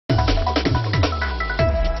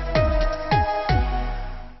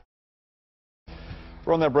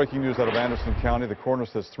We're on that breaking news out of Anderson County. The coroner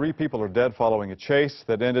says 3 people are dead following a chase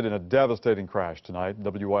that ended in a devastating crash tonight.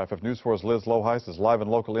 WYFF News 4's Liz Loheis is live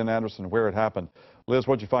and local in Anderson where it happened. Liz,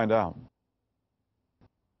 what'd you find out?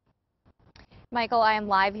 Michael, I am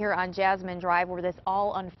live here on Jasmine Drive where this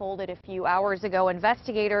all unfolded a few hours ago.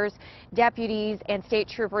 Investigators, deputies, and state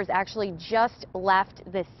troopers actually just left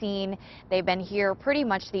the scene. They've been here pretty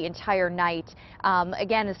much the entire night.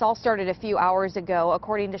 Again, this all started a few hours ago.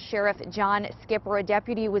 According to Sheriff John Skipper, a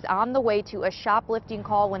deputy was on the way to a shoplifting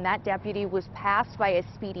call when that deputy was passed by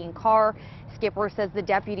a speeding car. Skipper says the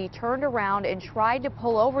deputy turned around and tried to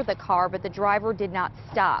pull over the car, but the driver did not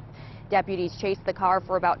stop. Deputies chased the car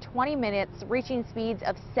for about 20 minutes, reaching speeds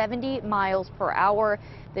of 70 miles per hour.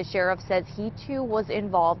 The sheriff says he too was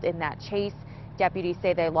involved in that chase. Deputies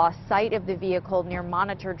say they lost sight of the vehicle near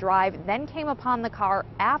Monitor Drive, then came upon the car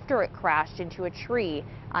after it crashed into a tree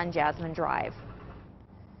on Jasmine Drive.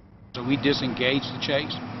 So we disengage the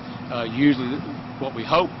chase. Usually what we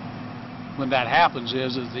hope when that happens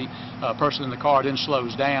is the person in the car then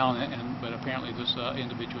slows down, but apparently this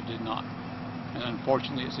individual did not. And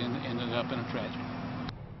unfortunately, it's ended up in a tragedy.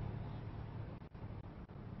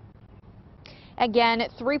 Again,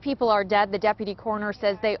 3 people are dead. The deputy coroner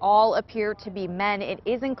says they all appear to be men. It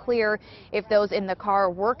isn't clear if those in the car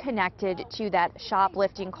were connected to that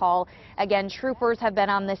shoplifting call. Again, troopers have been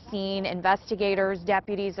on the scene. Investigators,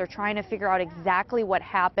 deputies are trying to figure out exactly what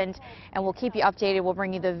happened, and we'll keep you updated. We'll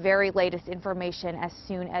bring you the very latest information as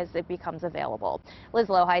soon as it becomes available. Liz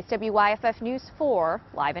Loheis, WYFF News 4,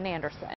 live in Anderson.